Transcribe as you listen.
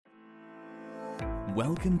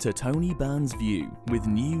Welcome to Tony Byrne's View, with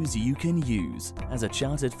news you can use. As a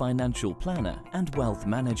chartered financial planner and wealth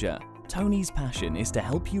manager, Tony's passion is to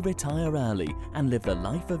help you retire early and live the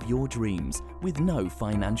life of your dreams with no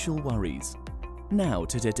financial worries. Now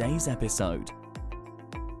to today's episode.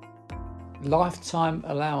 Lifetime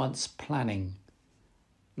allowance planning.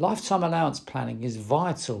 Lifetime allowance planning is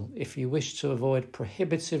vital if you wish to avoid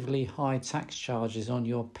prohibitively high tax charges on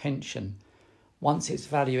your pension once its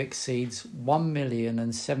value exceeds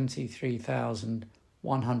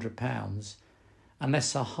 £1,073,100,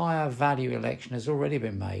 unless a higher value election has already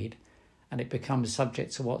been made and it becomes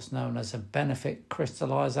subject to what's known as a benefit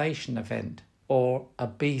crystallisation event, or a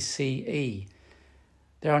BCE.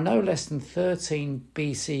 There are no less than 13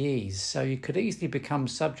 BCEs, so you could easily become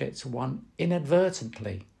subject to one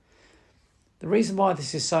inadvertently. The reason why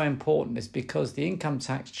this is so important is because the income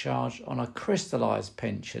tax charge on a crystallised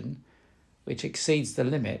pension, which exceeds the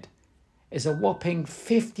limit, is a whopping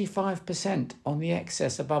 55% on the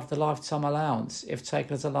excess above the lifetime allowance if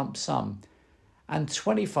taken as a lump sum, and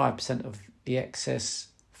 25% of the excess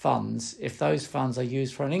funds if those funds are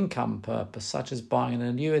used for an income purpose, such as buying an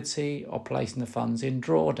annuity or placing the funds in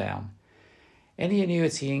drawdown. Any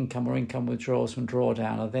annuity income or income withdrawals from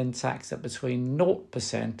drawdown are then taxed at between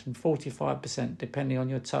 0% and 45% depending on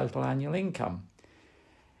your total annual income.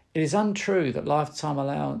 It is untrue that lifetime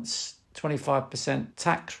allowance 25%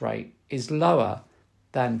 tax rate is lower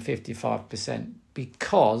than 55%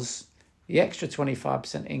 because the extra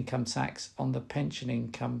 25% income tax on the pension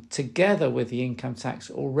income, together with the income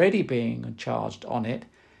tax already being charged on it,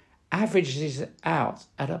 averages out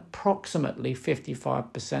at approximately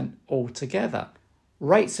 55% altogether.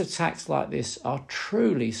 Rates of tax like this are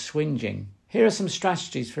truly swinging. Here are some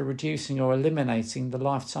strategies for reducing or eliminating the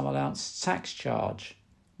lifetime allowance tax charge.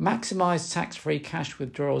 Maximise tax-free cash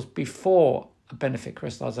withdrawals before a benefit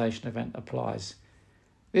crystallisation event applies.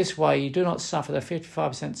 This way you do not suffer the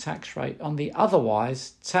 55% tax rate on the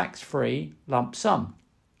otherwise tax-free lump sum.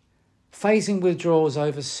 Phasing withdrawals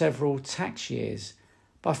over several tax years.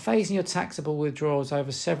 By phasing your taxable withdrawals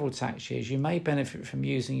over several tax years, you may benefit from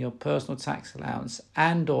using your personal tax allowance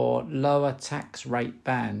and/or lower tax rate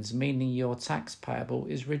bands, meaning your tax payable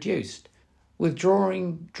is reduced.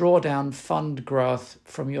 Withdrawing drawdown fund growth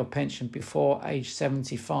from your pension before age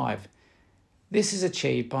 75. This is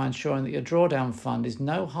achieved by ensuring that your drawdown fund is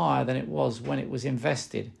no higher than it was when it was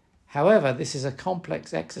invested. However, this is a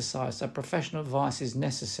complex exercise, so professional advice is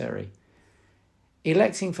necessary.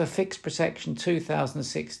 Electing for Fixed Protection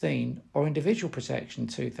 2016 or Individual Protection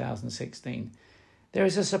 2016. There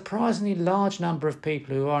is a surprisingly large number of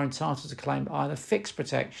people who are entitled to claim either Fixed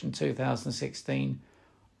Protection 2016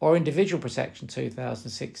 or Individual Protection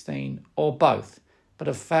 2016, or both, but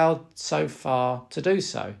have failed so far to do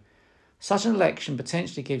so. Such an election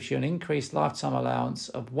potentially gives you an increased lifetime allowance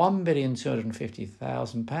of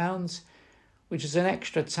 £1,250,000, which is an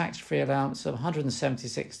extra tax-free allowance of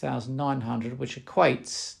 £176,900, which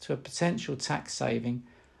equates to a potential tax saving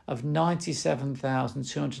of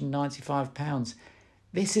 £97,295.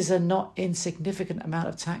 This is a not insignificant amount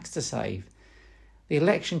of tax to save. The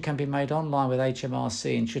election can be made online with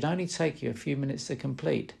HMRC and should only take you a few minutes to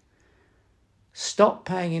complete. Stop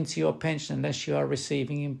paying into your pension unless you are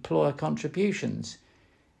receiving employer contributions.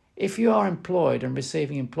 If you are employed and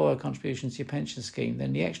receiving employer contributions to your pension scheme,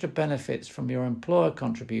 then the extra benefits from your employer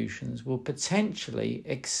contributions will potentially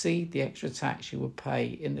exceed the extra tax you will pay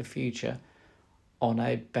in the future on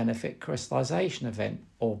a benefit crystallisation event,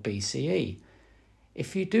 or BCE.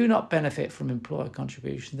 If you do not benefit from employer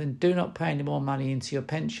contributions, then do not pay any more money into your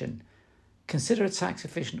pension. Consider a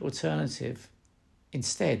tax-efficient alternative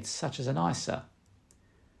instead, such as an ISA.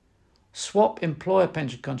 Swap employer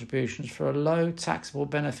pension contributions for a low taxable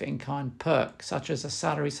benefit in kind perk, such as a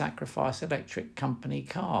salary sacrifice electric company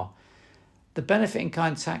car. The benefit in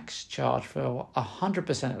kind tax charge for a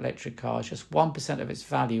 100% electric car is just 1% of its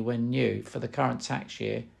value when new for the current tax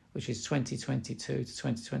year, which is 2022 to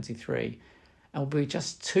 2023, and will be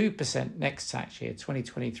just 2% next tax year,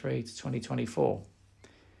 2023 to 2024.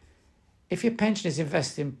 If your pension is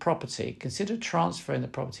invested in property, consider transferring the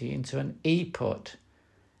property into an EPUT,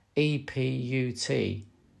 EPUT,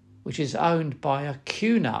 which is owned by a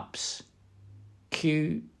QNUPS,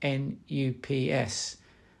 QNUPS.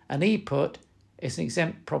 An EPUT is an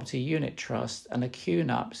exempt property unit trust, and a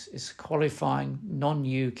QNUPS is a qualifying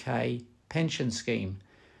non-UK pension scheme.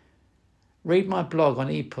 Read my blog on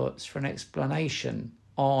EPUTs for an explanation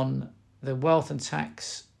on the Wealth and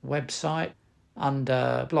Tax website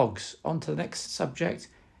under blogs. On to the next subject,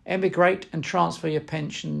 Emigrate and transfer your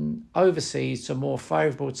pension overseas to a more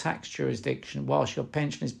favourable tax jurisdiction whilst your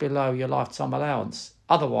pension is below your lifetime allowance.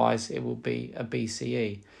 Otherwise, it will be a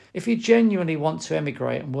BCE. If you genuinely want to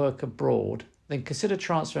emigrate and work abroad, then consider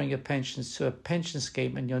transferring your pensions to a pension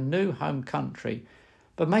scheme in your new home country,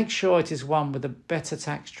 but make sure it is one with a better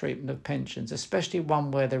tax treatment of pensions, especially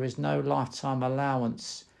one where there is no lifetime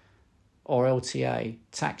allowance or LTA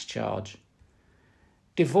tax charge.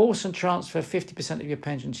 Divorce and transfer 50% of your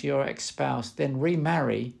pension to your ex-spouse, then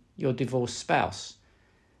remarry your divorced spouse.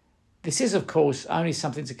 This is, of course, only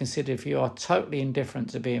something to consider if you are totally indifferent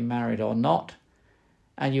to being married or not,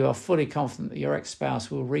 and you are fully confident that your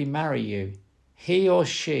ex-spouse will remarry you. He or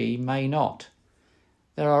she may not.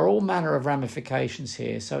 There are all manner of ramifications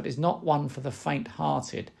here, so it is not one for the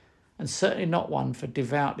faint-hearted, and certainly not one for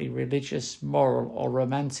devoutly religious, moral, or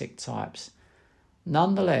romantic types.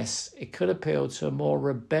 Nonetheless, it could appeal to a more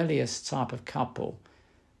rebellious type of couple.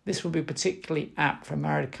 This would be particularly apt for a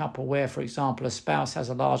married couple where, for example, a spouse has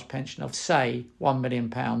a large pension of, say, £1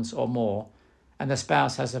 million or more, and the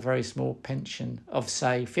spouse has a very small pension of,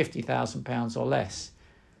 say, £50,000 or less.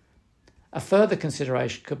 A further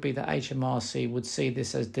consideration could be that HMRC would see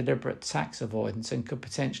this as deliberate tax avoidance and could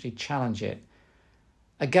potentially challenge it.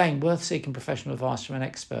 Again, worth seeking professional advice from an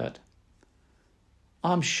expert.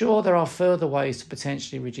 I'm sure there are further ways to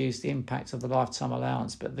potentially reduce the impact of the lifetime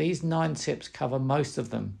allowance, but these 9 tips cover most of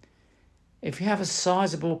them. If you have a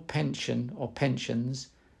sizable pension or pensions,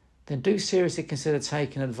 then do seriously consider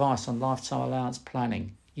taking advice on lifetime allowance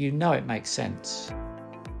planning. You know it makes sense.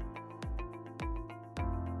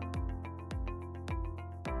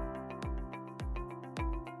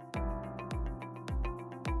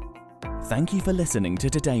 Thank you for listening to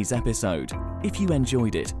today's episode. If you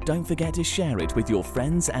enjoyed it, don't forget to share it with your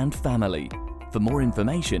friends and family. For more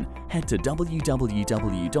information, head to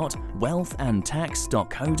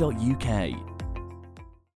www.wealthandtax.co.uk.